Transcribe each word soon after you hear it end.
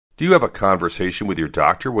Do you have a conversation with your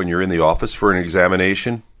doctor when you're in the office for an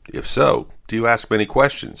examination? If so, do you ask many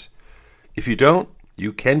questions? If you don't,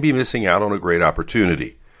 you can be missing out on a great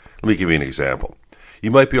opportunity. Let me give you an example.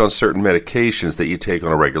 You might be on certain medications that you take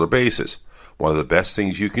on a regular basis. One of the best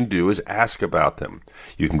things you can do is ask about them.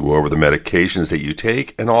 You can go over the medications that you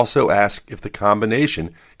take and also ask if the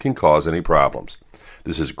combination can cause any problems.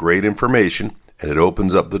 This is great information, and it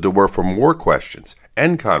opens up the door for more questions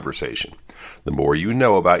and conversation. The more you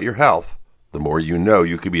know about your health, the more you know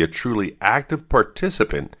you can be a truly active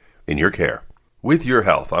participant in your care. With your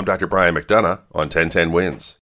health, I'm Dr. Brian McDonough on 1010 Wins.